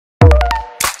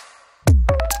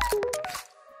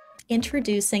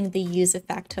Introducing the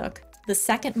UseEffect Hook, the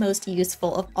second most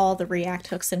useful of all the React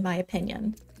hooks in my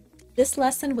opinion. This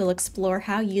lesson will explore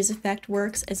how UseEffect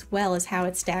works as well as how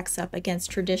it stacks up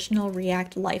against traditional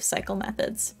React lifecycle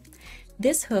methods.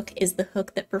 This hook is the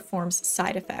hook that performs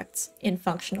side effects in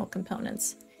functional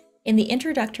components. In the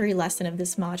introductory lesson of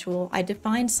this module, I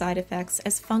defined side effects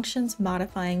as functions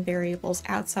modifying variables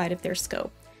outside of their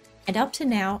scope. And up to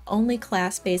now, only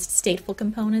class-based stateful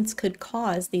components could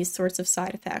cause these sorts of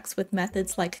side effects with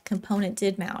methods like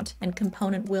component_didMount and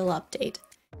component_willUpdate.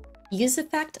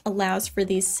 UseEffect allows for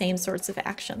these same sorts of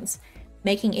actions,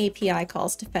 making API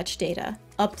calls to fetch data,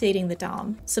 updating the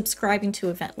DOM, subscribing to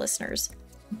event listeners,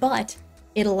 but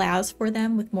it allows for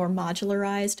them with more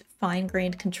modularized,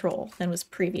 fine-grained control than was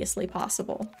previously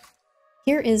possible.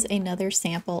 Here is another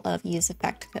sample of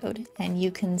UseEffect code, and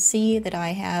you can see that I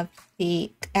have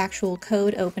the actual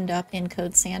code opened up in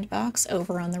Code Sandbox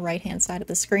over on the right-hand side of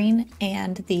the screen,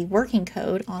 and the working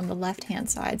code on the left-hand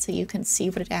side so you can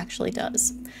see what it actually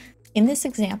does. In this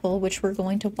example, which we're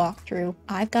going to walk through,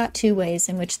 I've got two ways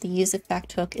in which the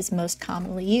UseEffect hook is most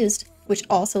commonly used, which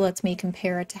also lets me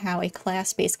compare it to how a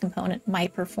class-based component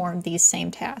might perform these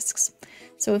same tasks.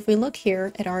 So if we look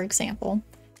here at our example,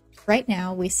 right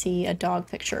now we see a dog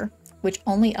picture, which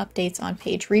only updates on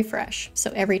page refresh.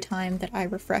 So every time that I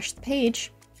refresh the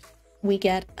page, we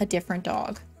get a different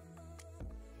dog.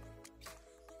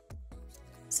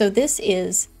 So this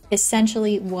is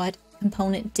essentially what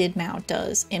component_didMount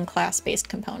does in class-based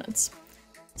components.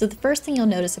 So the first thing you'll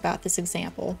notice about this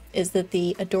example is that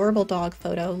the adorable dog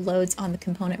photo loads on the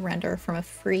component render from a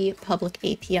free public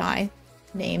API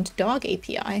named Dog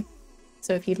API.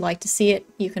 So if you'd like to see it,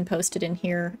 you can post it in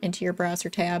here into your browser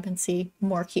tab and see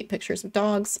more cute pictures of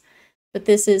dogs. But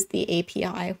this is the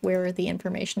API where the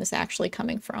information is actually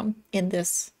coming from in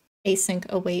this async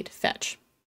await fetch.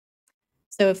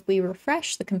 So if we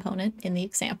refresh the component in the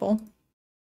example,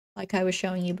 like I was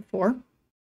showing you before,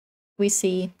 we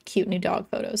see cute new dog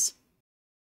photos.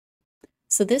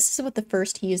 So this is what the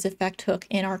first UseEffect hook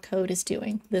in our code is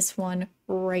doing, this one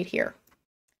right here.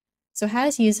 So how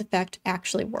does UseEffect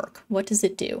actually work? What does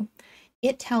it do?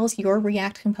 It tells your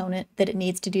React component that it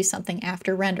needs to do something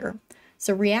after render.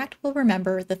 So React will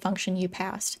remember the function you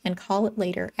passed and call it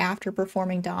later after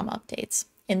performing DOM updates.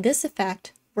 In this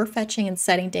effect, we're fetching and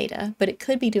setting data, but it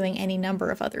could be doing any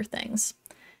number of other things.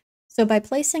 So by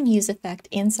placing UseEffect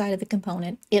inside of the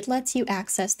component, it lets you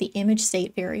access the image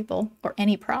state variable, or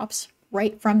any props,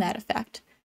 right from that effect.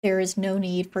 There is no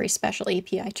need for a special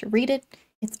API to read it.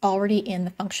 It's already in the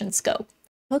function scope.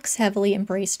 Hooks heavily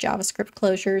embrace JavaScript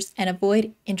closures and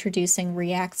avoid introducing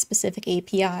React-specific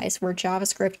APIs where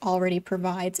JavaScript already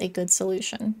provides a good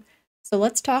solution. So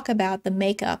let's talk about the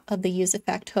makeup of the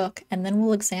UseEffect hook, and then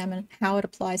we'll examine how it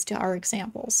applies to our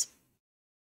examples.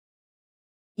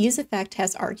 UseEffect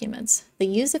has arguments. The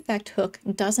UseEffect hook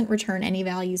doesn't return any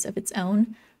values of its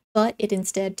own, but it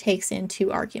instead takes in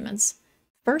two arguments.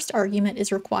 First argument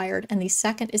is required and the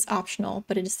second is optional,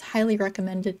 but it is highly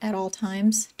recommended at all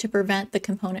times to prevent the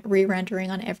component re-rendering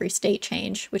on every state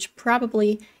change, which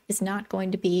probably is not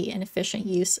going to be an efficient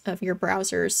use of your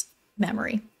browser's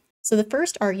memory. So the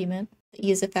first argument that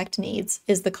UseEffect needs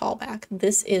is the callback.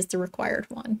 This is the required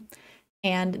one.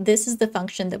 And this is the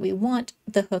function that we want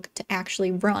the hook to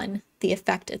actually run the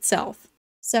effect itself.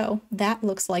 So that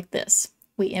looks like this.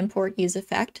 We import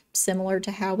UseEffect, similar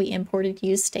to how we imported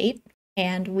useState,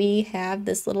 and we have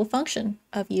this little function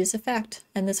of UseEffect,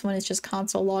 and this one is just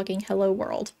console logging hello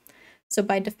world. So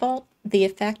by default, the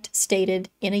effect stated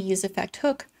in a UseEffect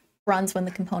hook runs when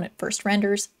the component first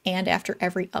renders and after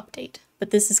every update.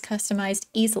 But this is customized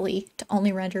easily to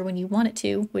only render when you want it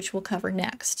to, which we'll cover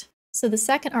next. So the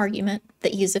second argument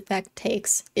that UseEffect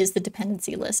takes is the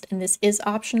dependency list, and this is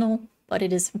optional, but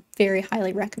it is very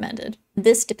highly recommended.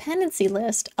 This dependency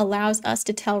list allows us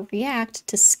to tell React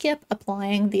to skip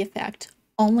applying the effect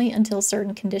only until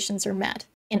certain conditions are met.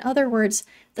 In other words,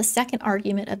 the second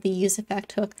argument of the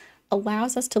UseEffect hook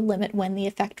allows us to limit when the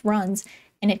effect runs,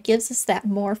 and it gives us that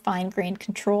more fine-grained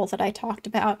control that I talked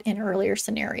about in earlier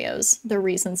scenarios, the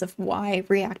reasons of why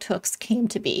React hooks came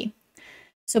to be.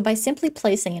 So by simply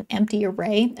placing an empty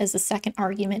array as the second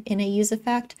argument in a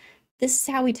UseEffect, this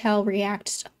is how we tell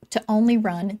React to only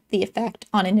run the effect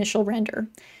on initial render.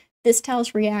 This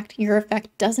tells React your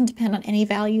effect doesn't depend on any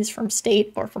values from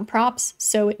state or from props,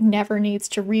 so it never needs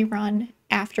to rerun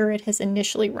after it has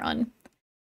initially run.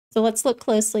 So let's look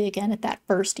closely again at that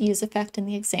first UseEffect in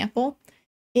the example.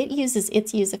 It uses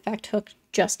its UseEffect hook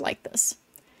just like this.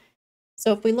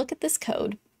 So if we look at this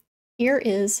code, here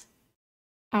is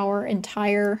our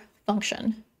entire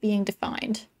function being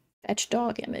defined. Fetch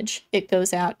dog image. It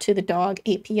goes out to the dog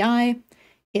API.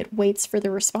 it waits for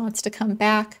the response to come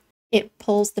back, it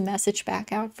pulls the message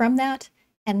back out from that,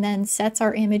 and then sets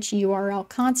our image URL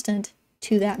constant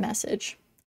to that message.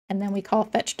 And then we call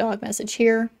fetch dog message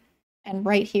here, and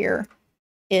right here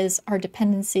is our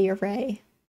dependency array.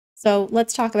 So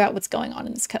let's talk about what's going on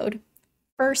in this code.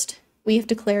 First, we have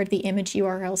declared the image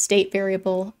URL state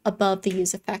variable above the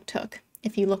UseEffect hook.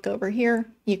 If you look over here,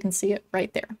 you can see it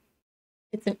right there.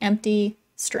 It's an empty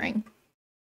string.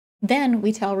 Then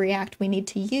we tell React we need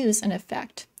to use an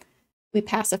effect. We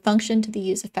pass a function to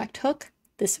the UseEffect hook.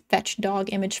 This fetch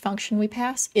dog image function we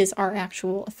pass is our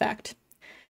actual effect.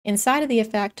 Inside of the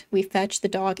effect, we fetch the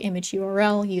dog image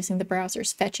URL using the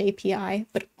browser's fetch API,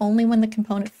 but only when the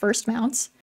component first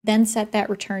mounts, then set that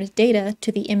returned data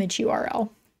to the image URL.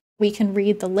 We can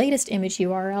read the latest image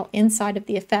URL inside of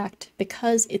the effect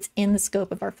because it's in the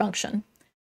scope of our function.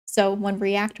 So when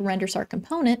React renders our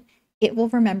component, it will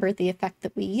remember the effect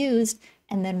that we used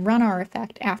and then run our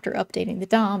effect after updating the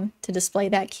DOM to display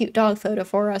that cute dog photo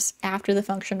for us after the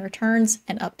function returns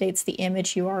and updates the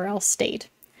image URL state.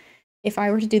 If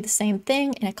I were to do the same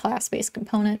thing in a class-based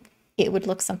component, it would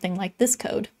look something like this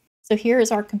code. So here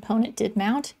is our component did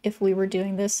mount if we were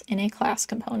doing this in a class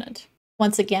component.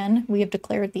 Once again, we have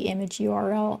declared the image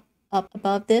URL up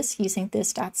above this using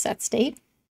this.setState,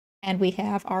 and we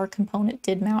have our component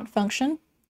did mount function.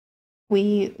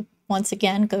 We once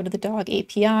again go to the dog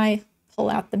API, pull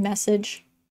out the message,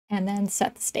 and then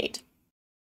set the state.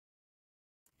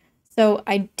 So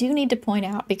I do need to point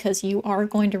out, because you are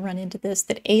going to run into this,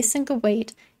 that async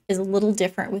await is a little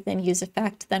different within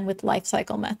UseEffect than with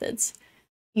lifecycle methods.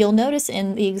 You'll notice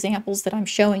in the examples that I'm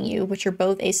showing you, which are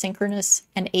both asynchronous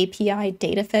and API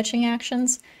data fetching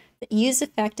actions, that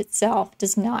UseEffect itself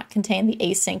does not contain the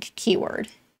async keyword.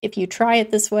 If you try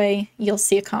it this way, you'll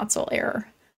see a console error.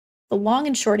 The long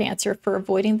and short answer for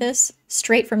avoiding this,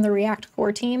 straight from the React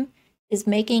core team, is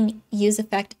making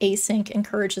UseEffect async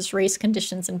encourages race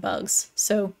conditions and bugs,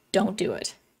 so don't do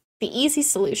it. The easy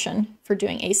solution for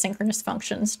doing asynchronous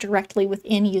functions directly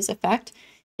within UseEffect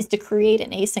is to create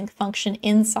an async function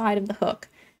inside of the hook,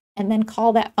 and then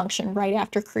call that function right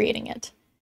after creating it.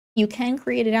 You can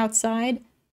create it outside,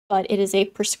 but it is a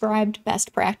prescribed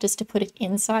best practice to put it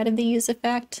inside of the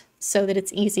UseEffect so that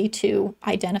it's easy to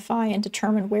identify and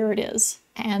determine where it is,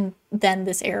 and then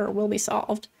this error will be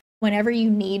solved. Whenever you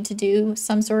need to do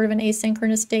some sort of an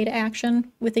asynchronous data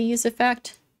action with a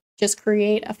UseEffect, just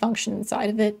create a function inside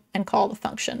of it and call the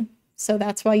function. So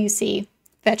that's why you see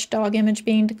fetch dog image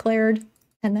being declared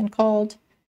and then called,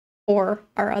 or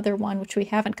our other one, which we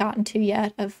haven't gotten to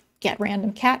yet, of get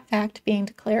random cat fact being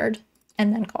declared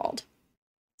and then called.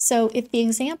 So if the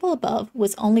example above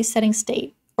was only setting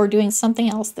state or doing something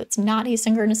else that's not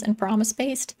asynchronous and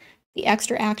promise-based, the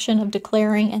extra action of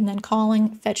declaring and then calling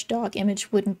fetch dog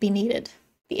image wouldn't be needed.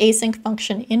 The async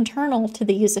function internal to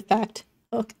the UseEffect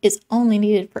hook is only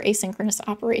needed for asynchronous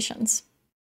operations.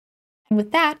 And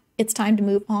with that, it's time to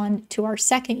move on to our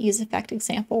second UseEffect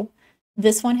example.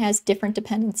 This one has different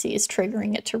dependencies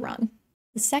triggering it to run.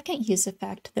 The second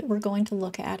UseEffect that we're going to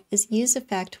look at is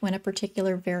UseEffect when a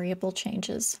particular variable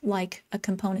changes, like a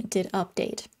component did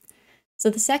update. So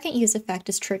the second UseEffect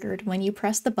is triggered when you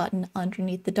press the button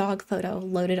underneath the dog photo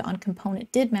loaded on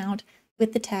component did mount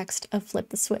with the text of flip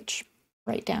the switch,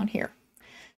 right down here.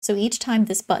 So each time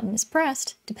this button is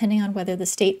pressed, depending on whether the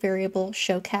state variable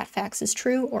show cat facts is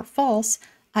true or false,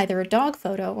 either a dog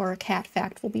photo or a cat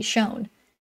fact will be shown.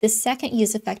 This second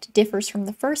UseEffect differs from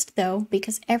the first though,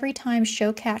 because every time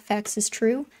show cat facts is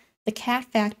true, the cat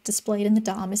fact displayed in the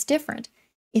DOM is different.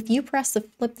 If you press the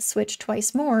flip the switch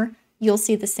twice more, you'll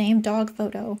see the same dog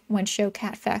photo when show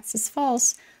cat facts is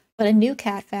false, but a new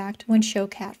cat fact when show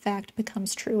cat fact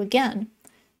becomes true again.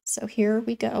 So here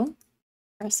we go,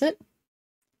 press it.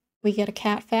 We get a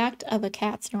cat fact of a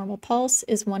cat's normal pulse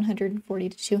is 140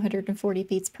 to 240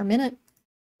 beats per minute.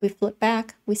 We flip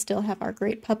back, we still have our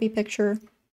great puppy picture.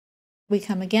 We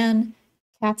come again.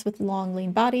 Cats with long,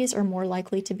 lean bodies are more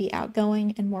likely to be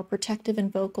outgoing and more protective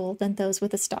and vocal than those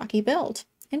with a stocky build.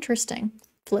 Interesting.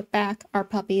 Flip back, our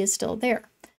puppy is still there.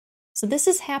 So this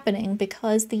is happening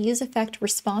because the UseEffect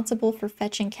responsible for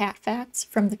fetching cat facts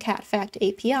from the cat fact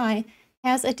API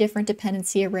has a different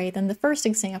dependency array than the first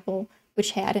example,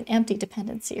 which had an empty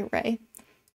dependency array.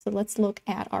 So let's look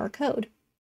at our code.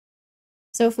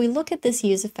 So if we look at this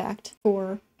UseEffect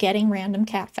for getting random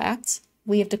cat facts,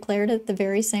 we have declared it the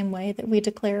very same way that we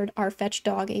declared our fetch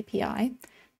dog API.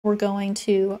 We're going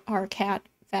to our cat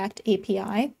fact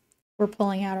API. We're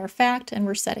pulling out our fact and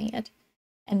we're setting it.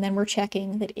 And then we're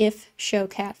checking that if show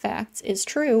cat facts is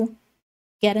true,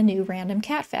 get a new random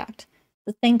cat fact.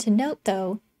 The thing to note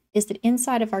though is that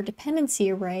inside of our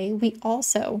dependency array, we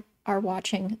also are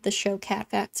watching the show cat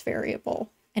facts variable.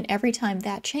 And every time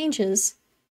that changes,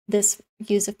 this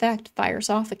UseEffect fires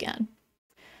off again.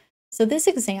 So this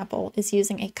example is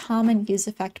using a common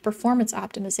UseEffect performance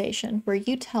optimization where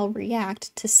you tell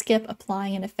React to skip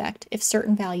applying an effect if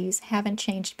certain values haven't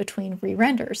changed between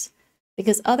re-renders.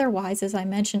 Because otherwise, as I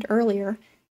mentioned earlier,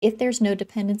 if there's no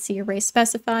dependency array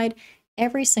specified,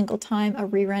 every single time a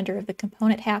re-render of the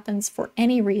component happens for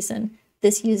any reason,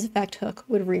 this UseEffect hook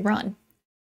would rerun.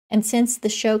 And since the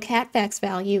show cat facts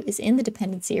value is in the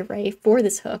dependency array for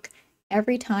this hook,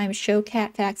 every time show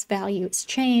cat facts value is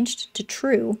changed to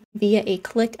true via a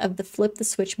click of the flip the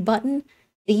switch button,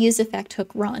 the UseEffect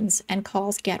hook runs and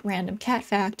calls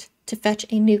getRandomCatFact to fetch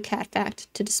a new cat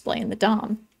fact to display in the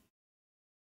DOM.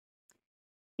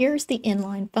 Here's the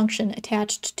inline function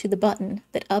attached to the button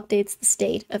that updates the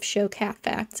state of show cat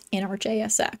facts in our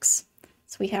JSX.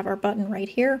 So we have our button right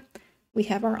here, we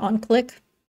have our onClick,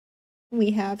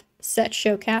 we have set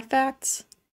show cat facts,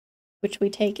 which we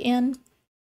take in,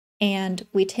 and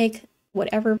we take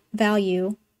whatever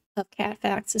value of cat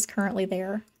facts is currently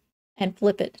there and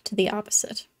flip it to the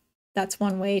opposite. That's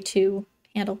one way to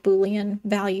handle Boolean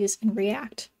values in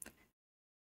React.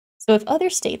 So if other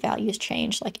state values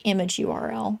change, like image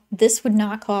URL, this would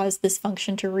not cause this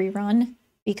function to rerun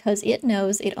because it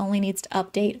knows it only needs to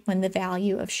update when the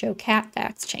value of show cat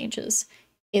facts changes.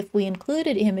 If we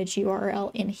included image URL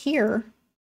in here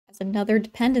as another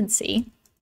dependency,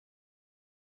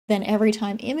 then every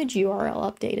time image URL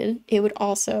updated, it would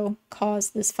also cause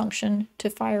this function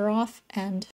to fire off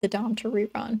and the DOM to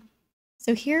rerun.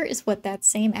 So here is what that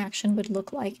same action would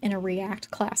look like in a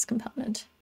React class component.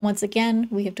 Once again,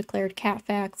 we have declared cat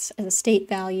facts as a state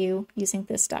value using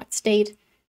this.state.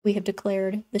 We have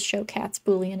declared the show cats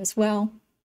Boolean as well.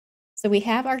 So we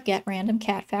have our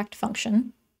getRandomCatFact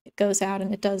function. It goes out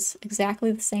and it does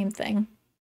exactly the same thing.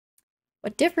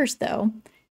 What differs though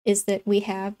is that we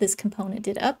have this component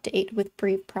did update with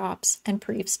prev props and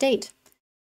prev state.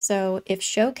 So if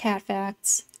show cat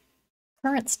facts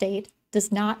current state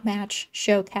does not match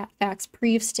show cat facts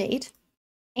prev state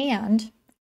and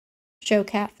show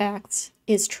cat facts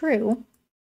is true,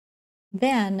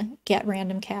 then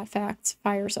getRandomCatFacts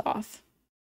fires off.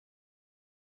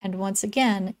 And once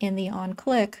again, in the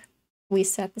onClick, we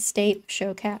set the state of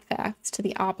show cat facts to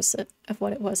the opposite of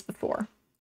what it was before.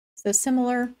 So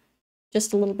similar,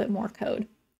 just a little bit more code.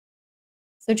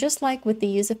 So just like with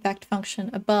the UseEffect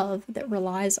function above that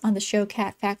relies on the show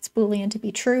cat facts Boolean to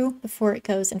be true before it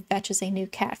goes and fetches a new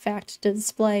cat fact to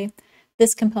display,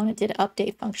 this component did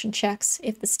update function checks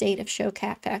if the state of show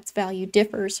cat facts value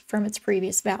differs from its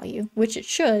previous value, which it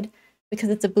should because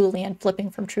it's a Boolean flipping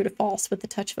from true to false with the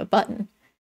touch of a button.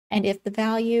 And if the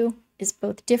value is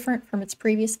both different from its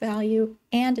previous value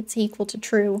and it's equal to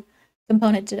true,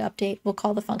 component did update will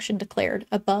call the function declared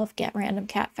above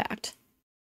getRandomCatFact.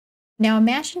 Now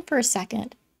imagine for a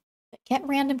second that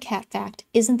getRandomCatFact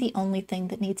isn't the only thing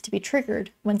that needs to be triggered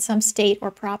when some state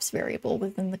or props variable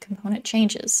within the component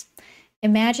changes.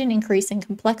 Imagine increasing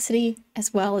complexity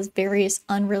as well as various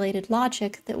unrelated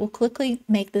logic that will quickly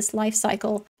make this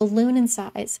lifecycle balloon in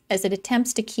size as it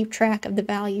attempts to keep track of the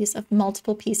values of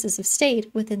multiple pieces of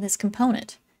state within this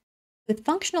component. With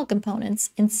functional components,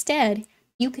 instead,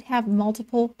 you could have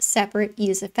multiple separate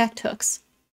UseEffect hooks,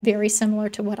 very similar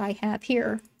to what I have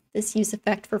here. This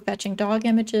UseEffect for fetching dog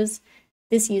images,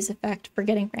 this UseEffect for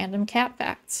getting random cat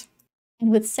facts. And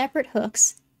with separate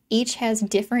hooks, each has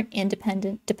different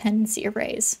independent dependency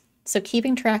arrays, so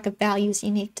keeping track of values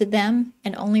unique to them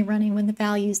and only running when the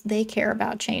values they care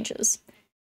about changes.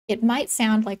 It might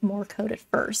sound like more code at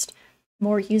first,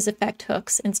 more UseEffect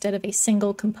hooks instead of a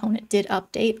single component did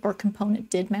update or component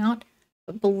did mount,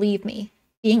 but believe me,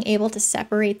 being able to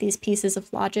separate these pieces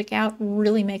of logic out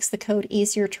really makes the code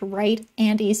easier to write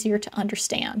and easier to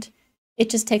understand. It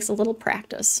just takes a little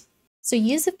practice. So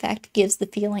UseEffect gives the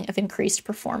feeling of increased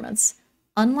performance.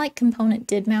 Unlike component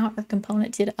did mount or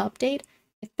component did update,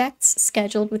 effects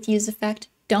scheduled with UseEffect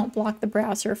don't block the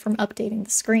browser from updating the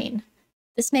screen.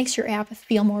 This makes your app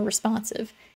feel more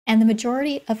responsive, and the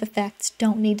majority of effects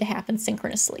don't need to happen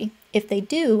synchronously. If they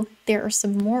do, there are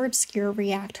some more obscure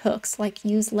React hooks like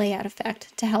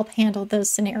useLayoutEffect to help handle those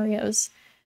scenarios.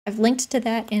 I've linked to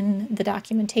that in the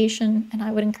documentation, and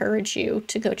I would encourage you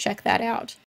to go check that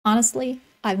out. Honestly,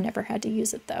 I've never had to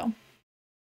use it though.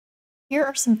 Here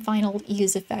are some final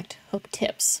UseEffect hook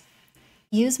tips.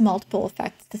 Use multiple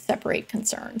effects to separate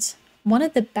concerns. One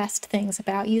of the best things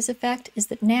about UseEffect is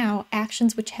that now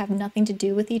actions which have nothing to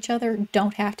do with each other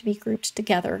don't have to be grouped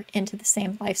together into the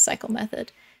same lifecycle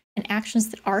method, and actions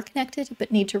that are connected but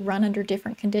need to run under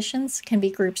different conditions can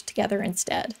be grouped together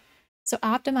instead. So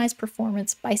optimize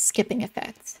performance by skipping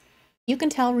effects. You can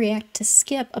tell React to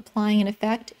skip applying an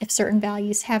effect if certain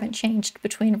values haven't changed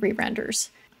between re-renders.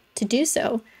 To do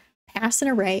so, pass an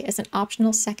array as an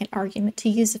optional second argument to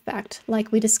UseEffect,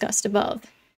 like we discussed above.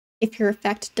 If your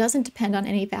effect doesn't depend on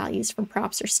any values from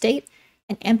props or state,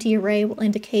 an empty array will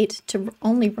indicate to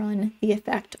only run the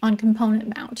effect on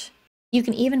component mount. You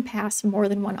can even pass more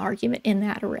than one argument in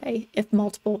that array if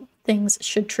multiple things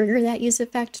should trigger that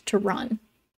UseEffect to run.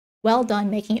 Well done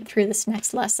making it through this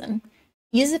next lesson.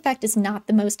 UseEffect is not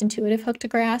the most intuitive hook to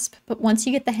grasp, but once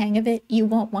you get the hang of it, you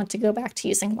won't want to go back to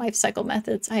using lifecycle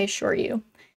methods, I assure you.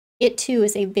 It too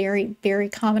is a very, very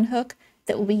common hook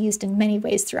that will be used in many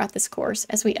ways throughout this course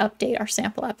as we update our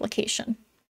sample application.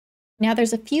 Now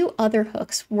there's a few other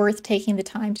hooks worth taking the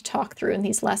time to talk through in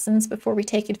these lessons before we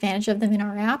take advantage of them in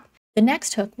our app. The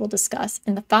next hook we'll discuss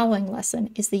in the following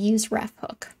lesson is the useRef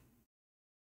hook.